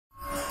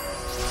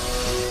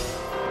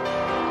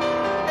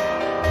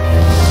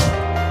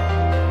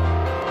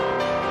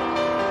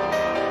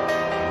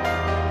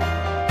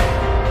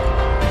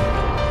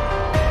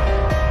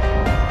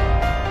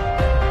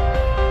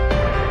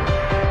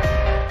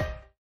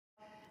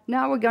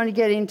Now we're going to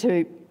get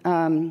into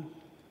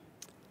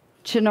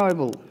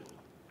Chernobyl.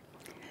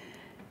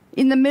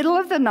 In the middle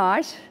of the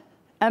night,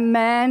 a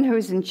man who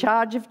is in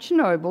charge of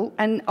Chernobyl,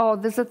 and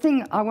there's a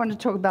thing, I want to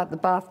talk about the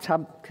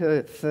bathtub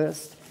curve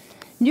first.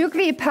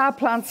 Nuclear power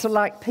plants are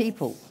like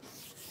people.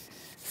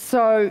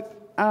 So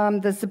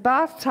there's a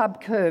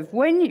bathtub curve.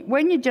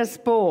 When you're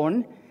just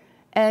born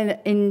and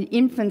in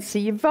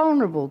infancy, you're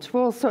vulnerable to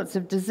all sorts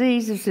of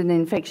diseases and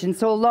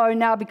infections, although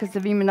now because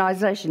of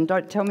immunisation,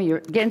 don't tell me you're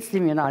against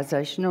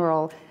immunisation or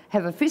I'll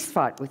have a fist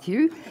fight with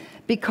you.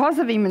 Because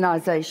of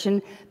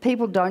immunisation,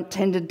 people don't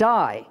tend to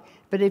die.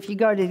 But if you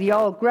go to the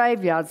old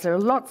graveyards, there are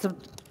lots of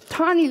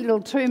tiny little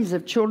tombs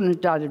of children who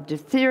died of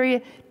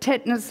diphtheria,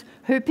 tetanus,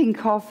 whooping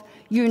cough,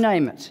 you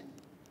name it.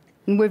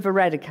 And we've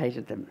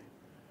eradicated them.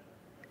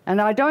 And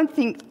I don't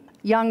think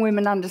young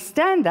women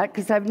understand that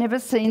because they've never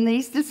seen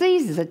these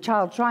diseases. A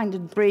child trying to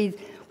breathe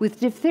with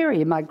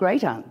diphtheria. My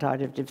great-aunt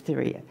died of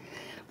diphtheria.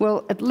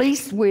 Well, at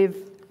least we've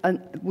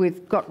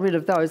got rid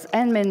of those,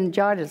 and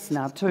meningitis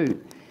now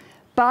too.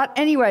 But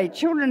anyway,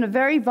 children are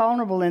very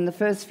vulnerable in the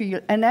first few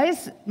years, and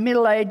as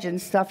middle age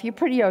and stuff, you're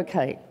pretty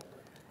okay.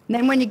 And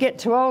then when you get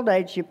to old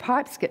age, your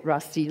pipes get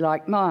rusty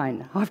like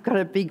mine. I've got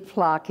a big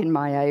plaque in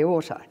my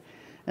aorta,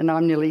 and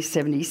I'm nearly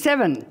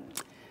 77.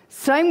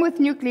 Same with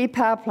nuclear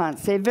power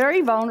plants. They're very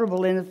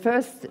vulnerable in the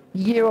first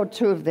year or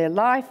two of their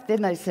life,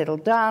 then they settle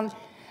down,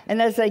 and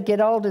as they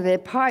get older, their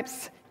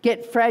pipes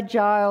get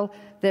fragile,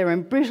 they're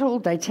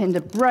embrittled, they tend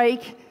to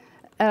break,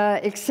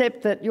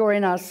 except that your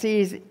NRC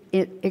is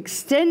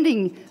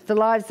extending the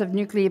lives of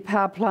nuclear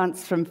power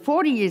plants from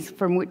 40 years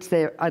from which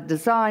they are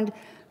designed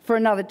for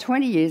another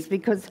 20 years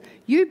because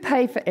you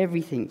pay for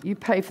everything. You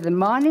pay for the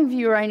mining of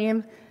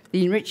uranium,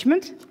 the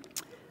enrichment,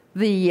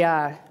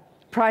 the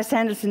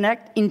Price-Anderson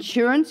Act,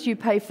 insurance, you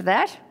pay for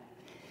that.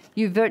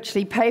 You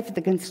virtually pay for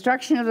the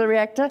construction of the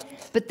reactor,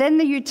 but then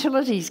the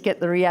utilities get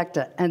the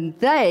reactor and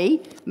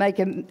they make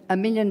 $1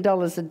 million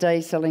a day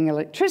selling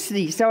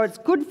electricity. So it's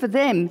good for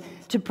them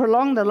to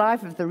prolong the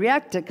life of the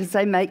reactor because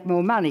they make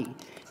more money.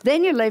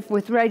 Then you're left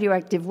with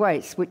radioactive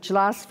waste, which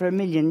lasts for 1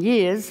 million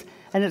years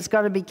and it's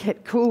got to be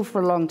kept cool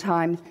for a long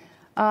time.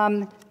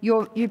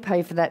 You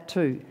pay for that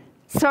too.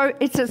 So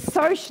it's a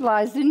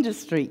socialised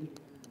industry.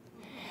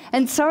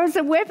 And so is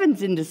the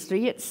weapons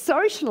industry. It's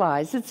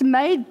socialised. It's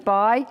made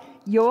by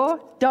your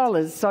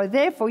dollars. So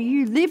therefore,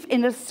 you live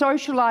in a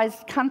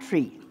socialised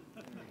country.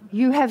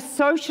 You have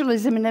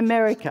socialism in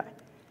America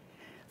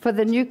for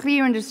the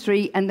nuclear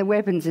industry and the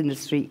weapons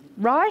industry,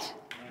 right?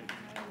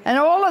 And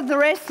all of the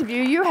rest of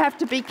you, you have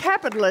to be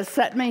capitalists.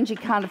 That means you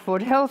can't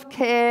afford health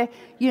care,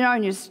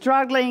 and you're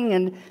struggling,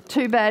 and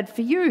too bad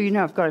for you.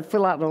 I've got to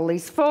fill out all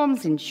these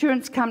forms,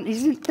 insurance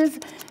companies.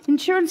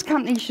 Insurance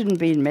companies shouldn't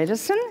be in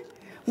medicine.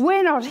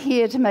 We're not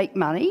here to make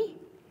money.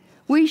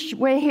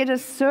 We're here to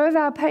serve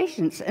our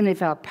patients, and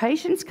if our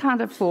patients can't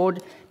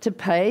afford to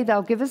pay,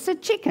 they'll give us a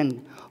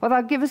chicken or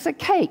they'll give us a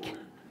cake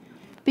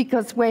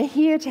because we're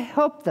here to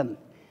help them.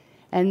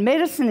 And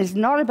medicine is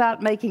not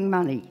about making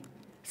money.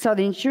 So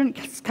the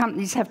insurance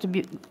companies have to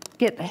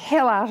get the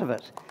hell out of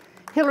it.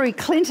 Hillary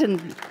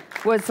Clinton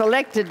was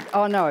elected.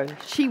 Oh, no,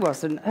 she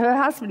wasn't. Her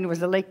husband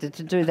was elected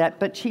to do that,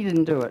 but she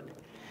didn't do it.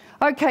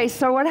 OK,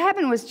 so what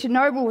happened was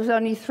Chernobyl was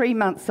only 3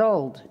 months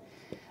old.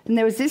 And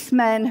there was this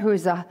man who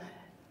was a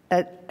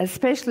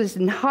specialist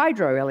in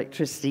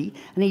hydroelectricity,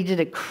 and he did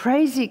a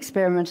crazy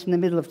experiment in the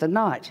middle of the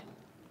night.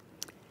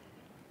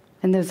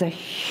 And there was a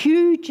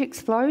huge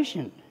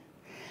explosion,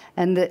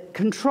 and the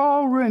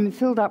control room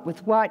filled up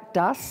with white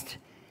dust,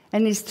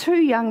 and these 2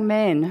 young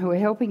men who were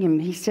helping him,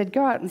 he said,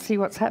 go out and see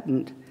what's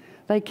happened.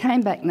 They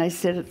came back and they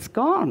said, it's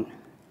gone.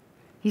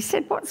 He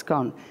said, what's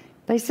gone?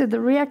 They said, the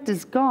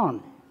reactor's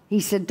gone. He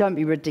said, don't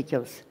be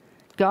ridiculous.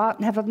 Go out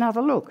and have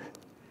another look.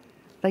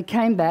 They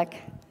came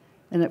back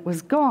and it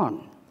was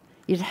gone.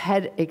 It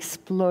had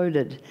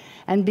exploded.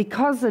 And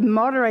because the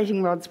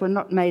moderating rods were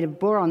not made of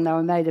boron, they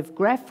were made of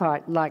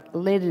graphite, like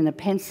lead in a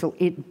pencil,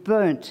 it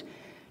burnt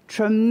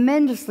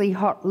tremendously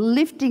hot,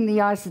 lifting the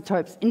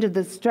isotopes into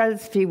the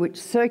stratosphere, which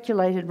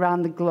circulated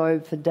around the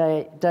globe for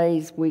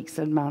days, weeks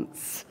and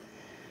months.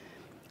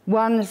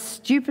 One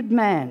stupid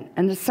man,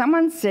 and as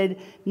someone said,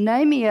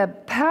 name me a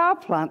power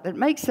plant that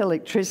makes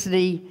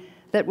electricity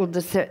that will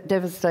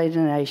devastate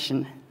a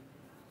nation.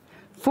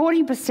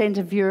 40%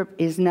 of Europe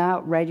is now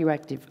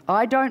radioactive.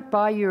 I don't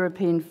buy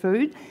European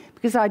food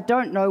because I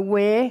don't know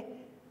where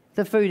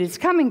the food is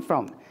coming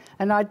from.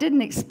 And I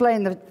didn't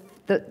explain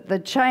the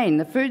chain,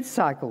 the food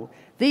cycle.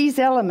 These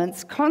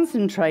elements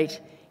concentrate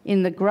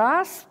in the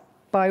grass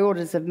by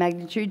orders of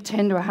magnitude,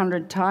 10 to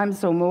 100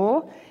 times or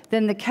more.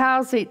 Then the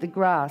cows eat the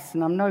grass,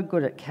 and I'm no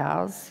good at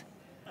cows,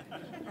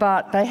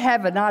 but they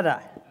have an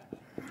udder.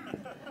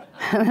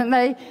 And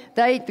they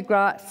eat the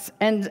grass,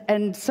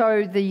 and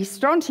so the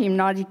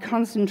strontium-90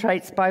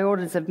 concentrates by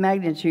orders of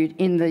magnitude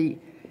in the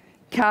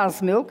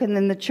cow's milk, and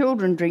then the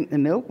children drink the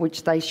milk,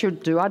 which they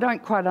should do. I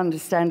don't quite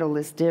understand all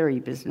this dairy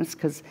business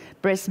because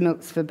breast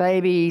milk's for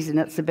babies and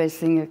it's the best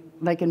thing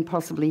they can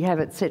possibly have,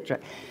 etc.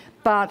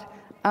 But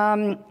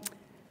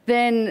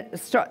then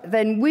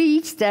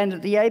we stand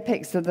at the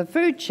apex of the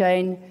food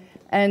chain,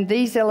 and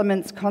these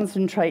elements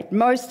concentrate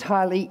most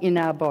highly in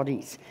our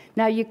bodies.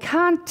 Now, you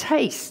can't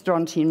taste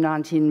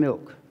strontium-90 in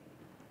milk.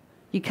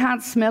 You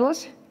can't smell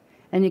it,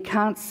 and you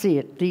can't see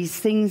it. These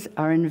things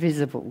are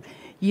invisible.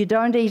 You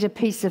don't eat a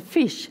piece of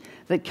fish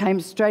that came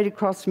straight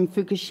across from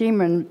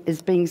Fukushima and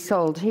is being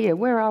sold here.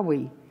 Where are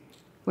we?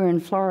 We're in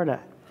Florida.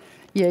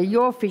 Yeah,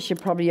 your fish are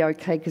probably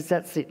okay because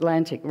that's the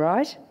Atlantic,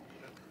 right?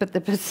 But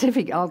the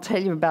Pacific, I'll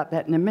tell you about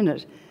that in a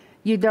minute.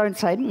 You don't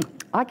say,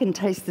 I can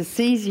taste the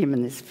cesium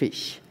in this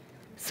fish.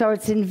 So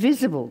it's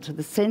invisible to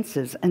the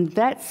senses, and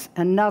that's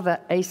another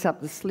ace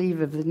up the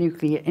sleeve of the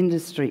nuclear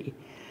industry.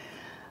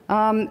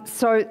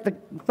 So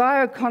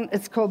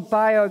it's called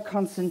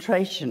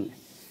bioconcentration.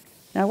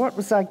 Now, what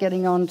was I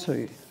getting on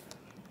to?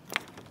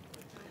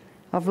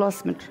 I've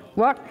lost my...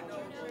 What?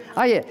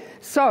 Oh, yeah.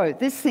 So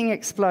this thing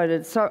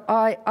exploded. So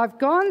I've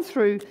gone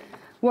through...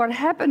 What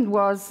happened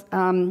was...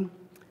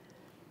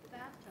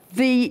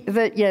 the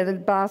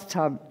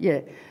bathtub,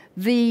 yeah.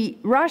 The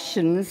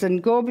Russians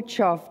and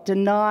Gorbachev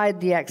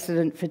denied the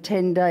accident for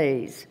 10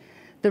 days.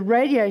 The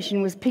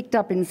radiation was picked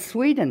up in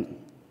Sweden.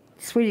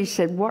 Swedish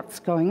said, what's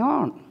going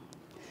on?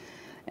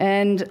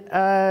 And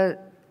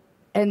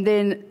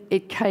then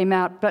it came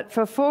out. But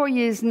for 4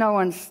 years, no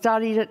one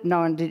studied it, no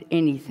one did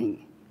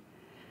anything.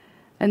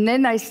 And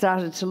then they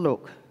started to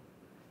look.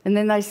 And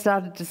then they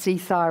started to see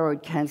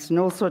thyroid cancer and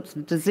all sorts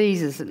of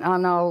diseases. And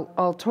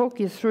I'll talk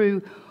you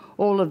through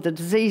all of the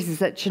diseases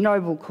that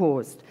Chernobyl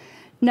caused.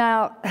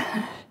 Now,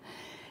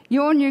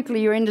 your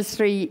nuclear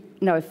industry,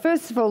 no,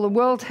 first of all, the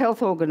World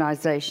Health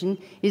Organization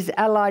is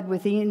allied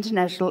with the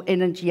International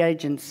Energy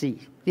Agency,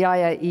 the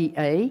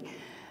IAEA,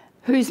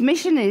 whose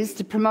mission is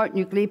to promote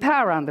nuclear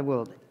power around the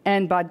world,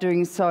 and by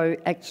doing so,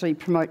 actually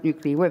promote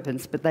nuclear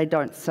weapons, but they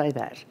don't say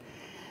that.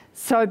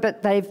 So,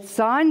 but they've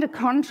signed a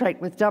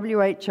contract with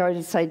WHO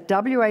to say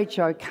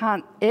WHO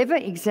can't ever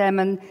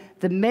examine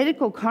the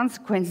medical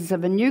consequences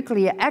of a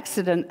nuclear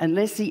accident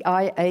unless the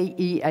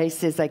IAEA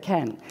says they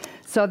can.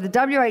 So the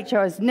WHO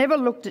has never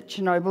looked at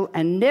Chernobyl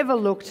and never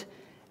looked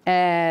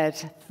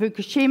at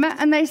Fukushima,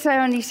 and they say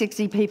only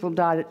 60 people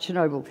died at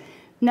Chernobyl.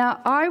 Now,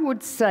 I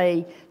would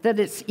say that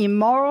it's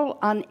immoral,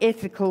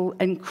 unethical,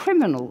 and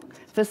criminal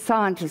for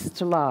scientists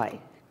to lie.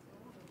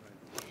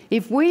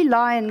 If we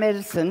lie in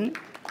medicine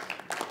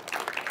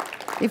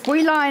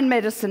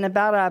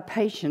about our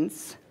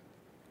patients,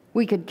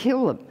 we could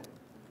kill them,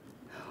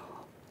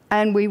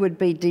 and we would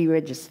be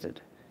deregistered.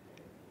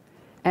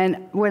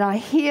 And when I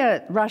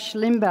hear Rush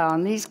Limbaugh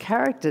and these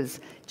characters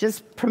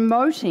just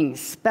promoting,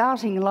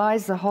 spouting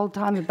lies the whole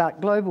time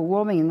about global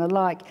warming and the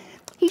like,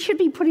 he should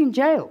be put in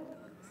jail,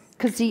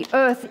 because the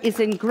Earth is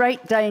in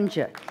great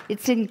danger.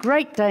 It's in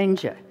great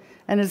danger.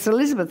 And as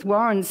Elizabeth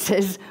Warren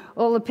says,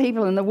 all the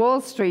people in the Wall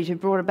Street who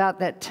brought about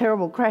that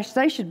terrible crash,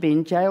 they should be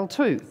in jail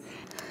too.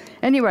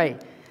 Anyway,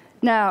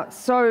 now,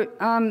 so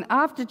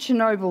after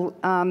Chernobyl,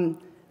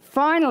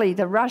 finally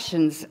the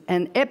Russians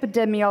and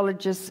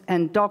epidemiologists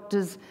and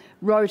doctors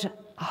wrote a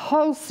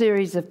whole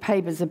series of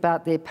papers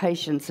about their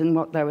patients and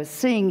what they were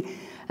seeing.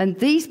 And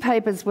these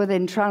papers were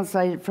then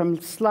translated from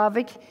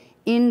Slavic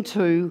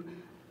into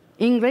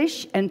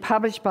English and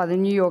published by the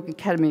New York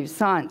Academy of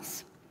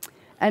Science.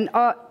 And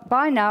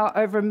by now,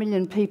 over 1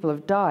 million people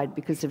have died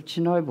because of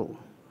Chernobyl.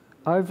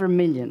 Over 1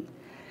 million.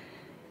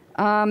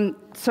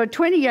 So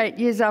 28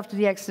 years after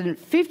the accident,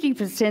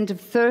 50% of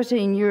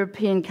 13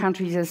 European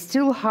countries are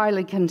still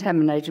highly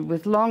contaminated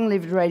with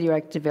long-lived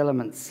radioactive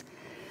elements.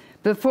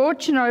 Before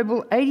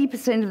Chernobyl,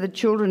 80% of the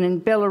children in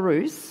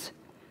Belarus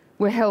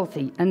were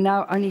healthy, and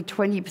now only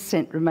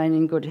 20% remain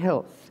in good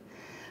health.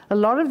 A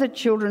lot of the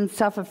children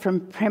suffer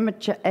from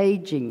premature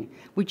aging,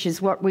 which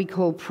is what we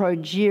call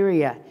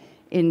progeria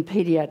in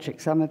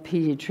paediatrics. I'm a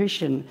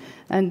paediatrician,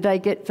 and they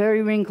get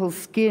very wrinkled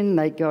skin,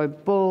 they go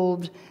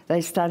bald,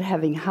 they start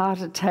having heart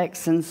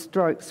attacks and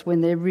strokes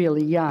when they're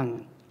really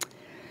young.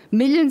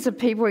 Millions of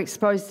people are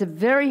exposed to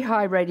very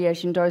high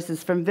radiation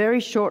doses from very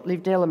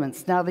short-lived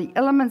elements. Now, the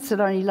elements that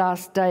only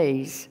last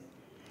days,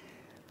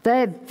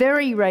 they're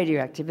very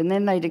radioactive and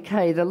then they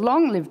decay. The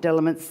long-lived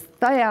elements,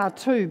 they are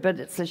too, but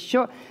it's a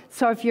short...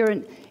 So if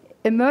you're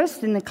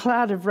immersed in the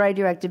cloud of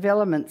radioactive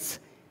elements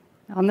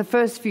on the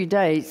first few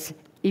days,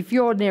 if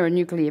you're near a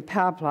nuclear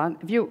power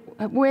plant,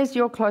 where's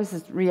your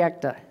closest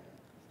reactor?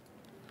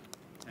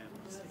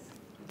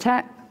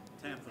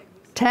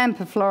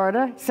 Tampa,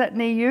 Florida. Is that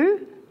near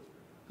you?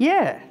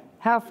 Yeah.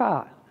 How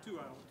far? 2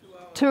 hours.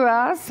 2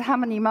 hours? How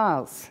many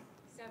miles?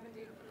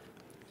 70.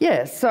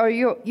 Yeah, so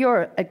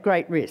you're at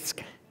great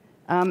risk.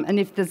 And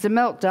if there's a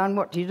meltdown,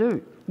 what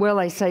do? Well,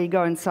 they say you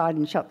go inside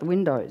and shut the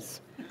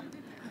windows.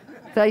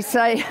 They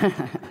say,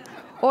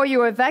 or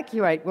you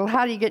evacuate. Well,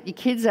 how do you get your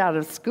kids out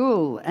of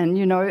school? And,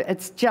 you know,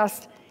 it's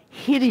just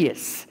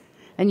hideous.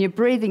 And you're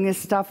breathing this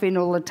stuff in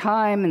all the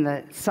time, and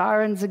the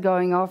sirens are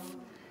going off.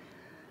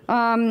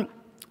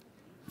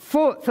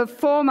 For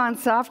 4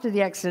 months after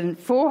the accident,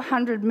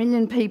 400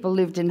 million people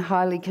lived in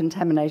highly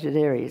contaminated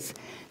areas.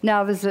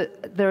 Now,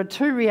 there are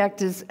 2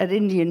 reactors at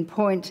Indian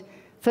Point,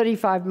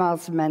 35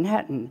 miles from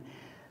Manhattan.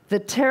 the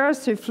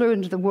terrorists who flew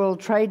into the World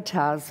Trade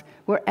Towers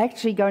were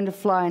actually going to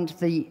fly into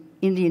the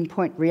Indian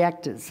Point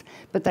reactors,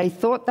 but they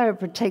thought they were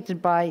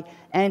protected by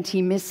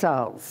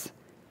anti-missiles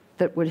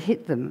that would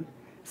hit them,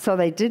 so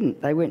they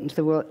didn't. They went into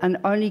the world and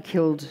only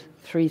killed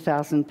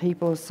 3,000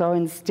 people, so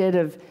instead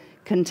of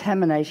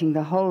contaminating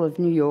the whole of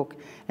New York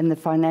and the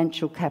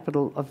financial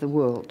capital of the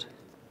world.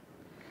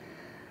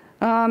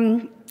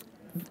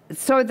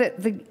 So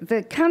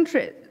the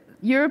country,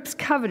 Europe's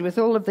covered with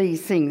all of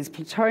these things: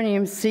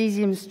 plutonium,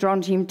 cesium,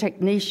 strontium,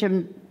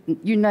 technetium,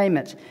 you name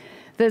it.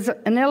 There's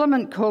an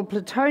element called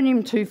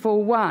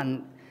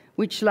plutonium-241,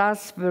 which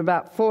lasts for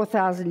about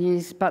 4,000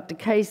 years, but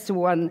decays to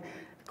one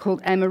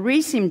called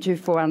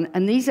americium-241,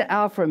 and these are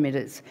alpha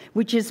emitters,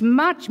 which is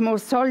much more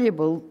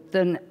soluble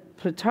than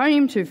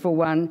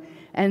plutonium-241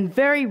 and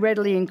very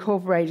readily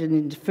incorporated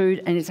into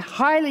food and is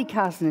highly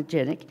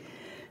carcinogenic.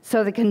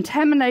 So the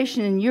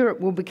contamination in Europe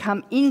will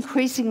become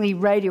increasingly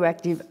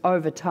radioactive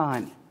over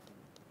time.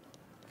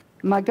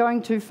 Am I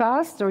going too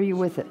fast, or are you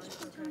with it?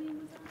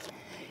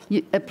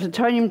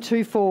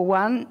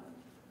 Plutonium-241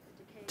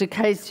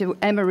 decays to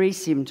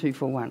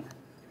americium-241.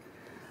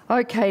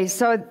 Okay,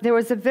 so there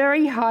was a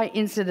very high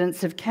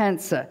incidence of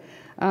cancer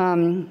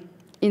in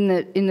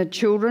the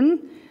children.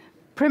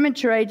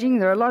 Premature aging,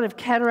 there are a lot of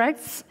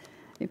cataracts.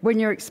 When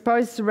you're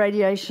exposed to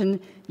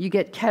radiation, you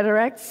get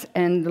cataracts,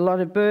 and a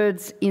lot of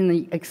birds in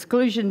the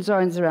exclusion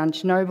zones around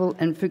Chernobyl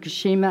and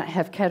Fukushima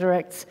have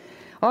cataracts.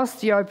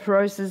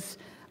 Osteoporosis,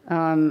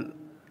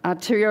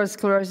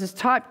 arteriosclerosis,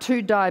 type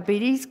 2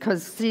 diabetes,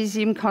 because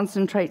cesium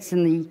concentrates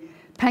in the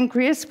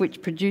pancreas,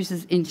 which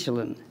produces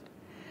insulin.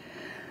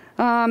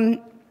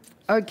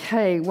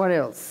 Okay, what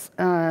else?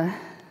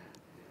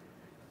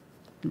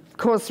 Of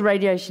course,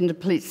 radiation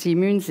depletes the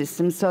immune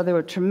system, so there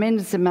were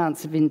tremendous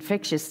amounts of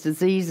infectious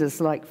diseases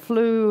like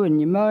flu and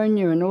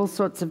pneumonia and all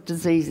sorts of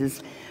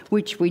diseases,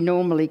 which we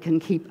normally can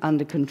keep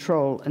under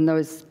control, and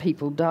those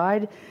people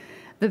died.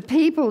 The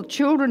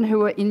children who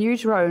were in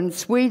utero in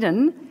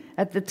Sweden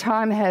at the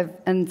time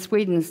and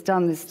Sweden's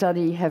done this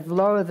study, have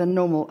lower than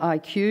normal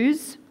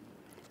IQs.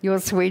 You're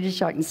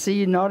Swedish, I can see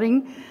you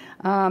nodding.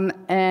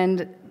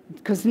 And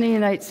because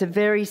neonates are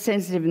very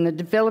sensitive, and the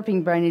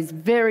developing brain is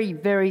very,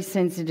 very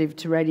sensitive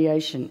to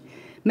radiation.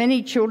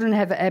 Many children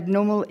have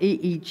abnormal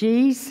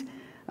EEGs,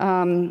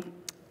 and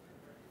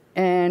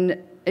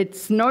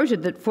it's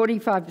noted that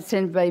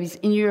 45% of babies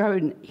in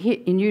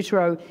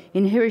utero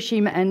in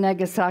Hiroshima and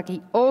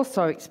Nagasaki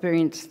also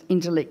experienced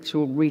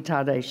intellectual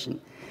retardation.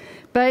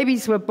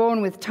 Babies were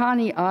born with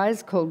tiny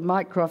eyes called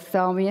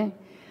microphthalmia,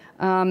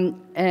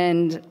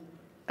 and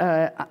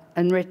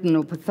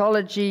retinal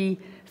pathology,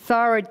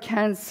 thyroid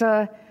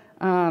cancer.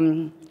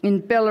 In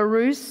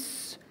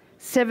Belarus,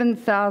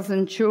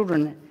 7,000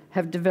 children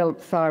have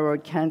developed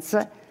thyroid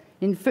cancer.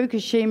 In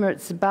Fukushima,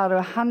 it's about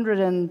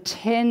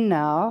 110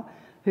 now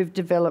who've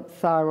developed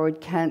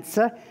thyroid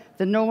cancer.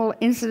 The normal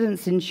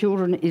incidence in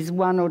children is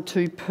 1 or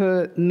 2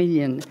 per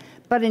million.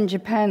 But in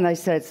Japan, they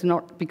say it's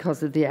not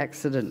because of the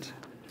accident.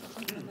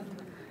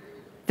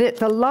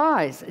 The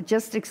lies are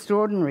just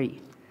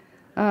extraordinary.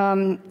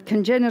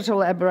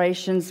 Congenital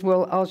aberrations,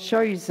 well, I'll show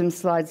you some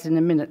slides in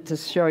a minute to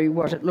show you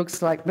what it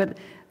looks like, but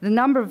the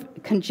number of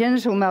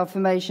congenital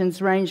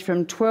malformations range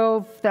from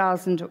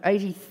 12,000 to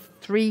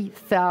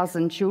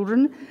 83,000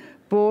 children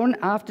born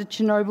after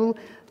Chernobyl.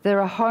 There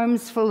are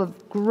homes full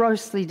of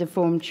grossly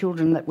deformed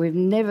children that we've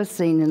never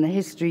seen in the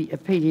history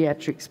of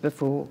paediatrics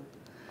before.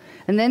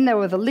 And then there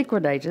were the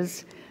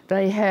liquidators.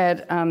 They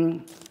had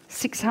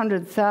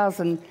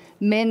 600,000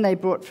 men they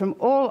brought from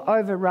all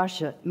over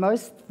Russia,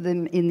 most of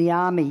them in the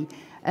army,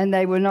 and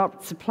they were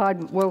not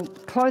supplied, well,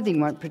 clothing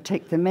won't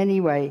protect them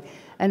anyway,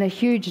 and a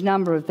huge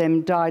number of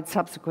them died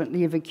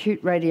subsequently of acute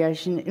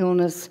radiation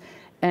illness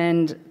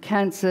and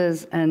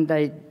cancers, and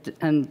they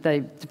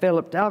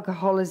developed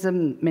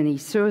alcoholism, many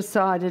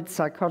suicided,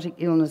 psychotic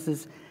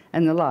illnesses,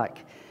 and the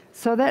like.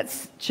 So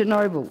that's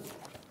Chernobyl.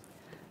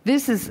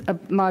 This is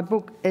my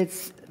book.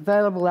 It's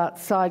available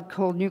outside,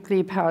 called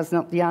Nuclear Power is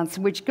Not the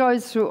Answer, which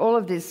goes through all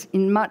of this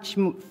in much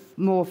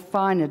more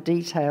finer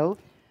detail.